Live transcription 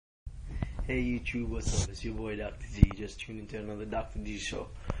Hey YouTube, what's up? It's your boy Dr. G. Just tuned into another Dr. G show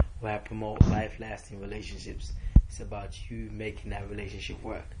where I promote life-lasting relationships. It's about you making that relationship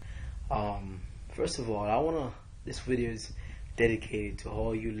work. First of all, this video is dedicated to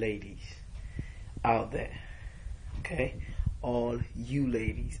all you ladies out there. Okay? All you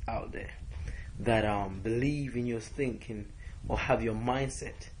ladies out there that believe in your thinking or have your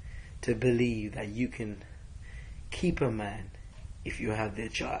mindset to believe that you can keep a man if you have their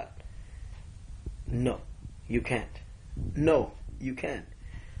child. No, you can't. No, you can't.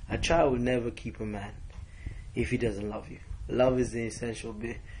 A child will never keep a man if he doesn't love you. Love is the essential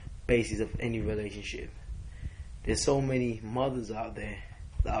basis of any relationship. There's so many mothers out there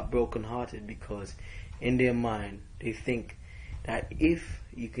that are broken-hearted because in their mind they think that if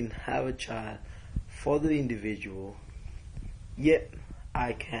you can have a child for the individual, yep,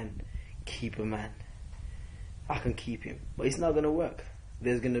 I can keep a man. I can keep him. But it's not going to work.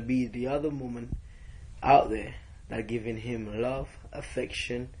 There's going to be the other woman out there that giving him love,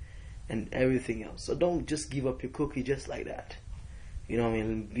 affection, and everything else. So don't just give up your cookie just like that. You know what I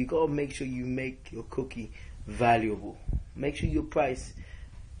mean? You got to make sure you make your cookie valuable. Make sure your price,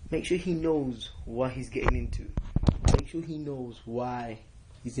 make sure he knows what he's getting into. Make sure he knows why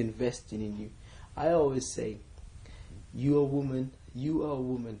he's investing in you. I always say, you're a woman,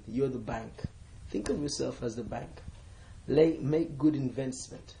 you're the bank. Think of yourself as the bank. Make good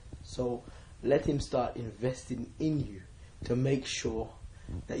investment. So let him start investing in you to make sure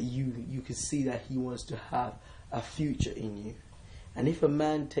that you can see that he wants to have a future in you. And if a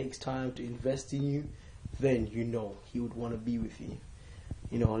man takes time to invest in you, then you know he would want to be with you.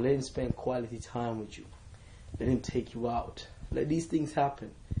 You know, let him spend quality time with you. Let him take you out. Let these things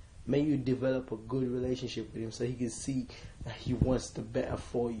happen. Make you develop a good relationship with him so he can see that he wants the better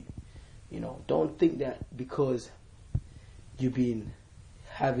for you. You know, don't think that because you've been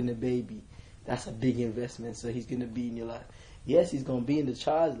having a baby, that's a big investment, so he's going to be in your life. Yes, he's going to be in the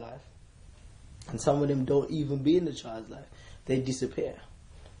child's life. And some of them don't even be in the child's life. They disappear.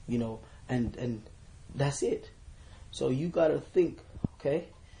 You know, and that's it. So you got to think, okay?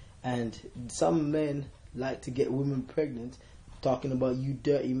 And some men like to get women pregnant, talking about you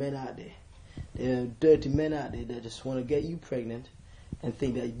dirty men out there. There are dirty men out there that just want to get you pregnant and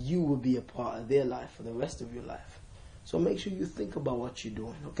think that you will be a part of their life for the rest of your life. So make sure you think about what you're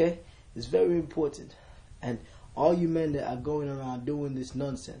doing, okay? It's very important. And all you men that are going around doing this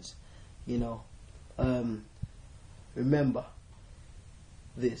nonsense, you know, remember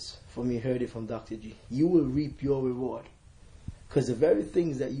this. From you heard it from Dr. G. You will reap your reward. Because the very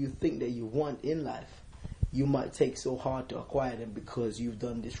things that you think that you want in life, you might take so hard to acquire them because you've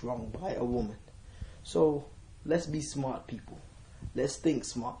done this wrong by a woman. So let's be smart people. Let's think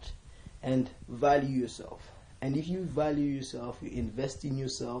smart and value yourself. And if you value yourself, you invest in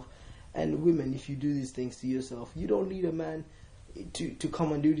yourself. And women, if you do these things to yourself, you don't need a man to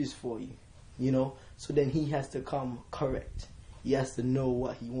come and do this for you. You know? So then he has to come correct. He has to know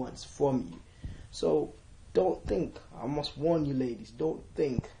what he wants from you. So don't think, I must warn you ladies, don't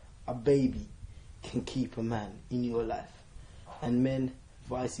think a baby can keep a man in your life. And men,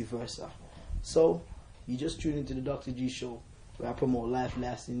 vice versa. So you just tune into the Dr. G show, where I promote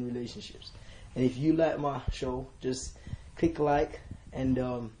life-lasting relationships. And if you like my show, just click like.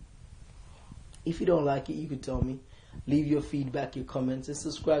 And if you don't like it, you can tell me. Leave your feedback, your comments, and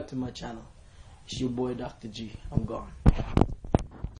subscribe to my channel. It's your boy Dr. G. I'm gone.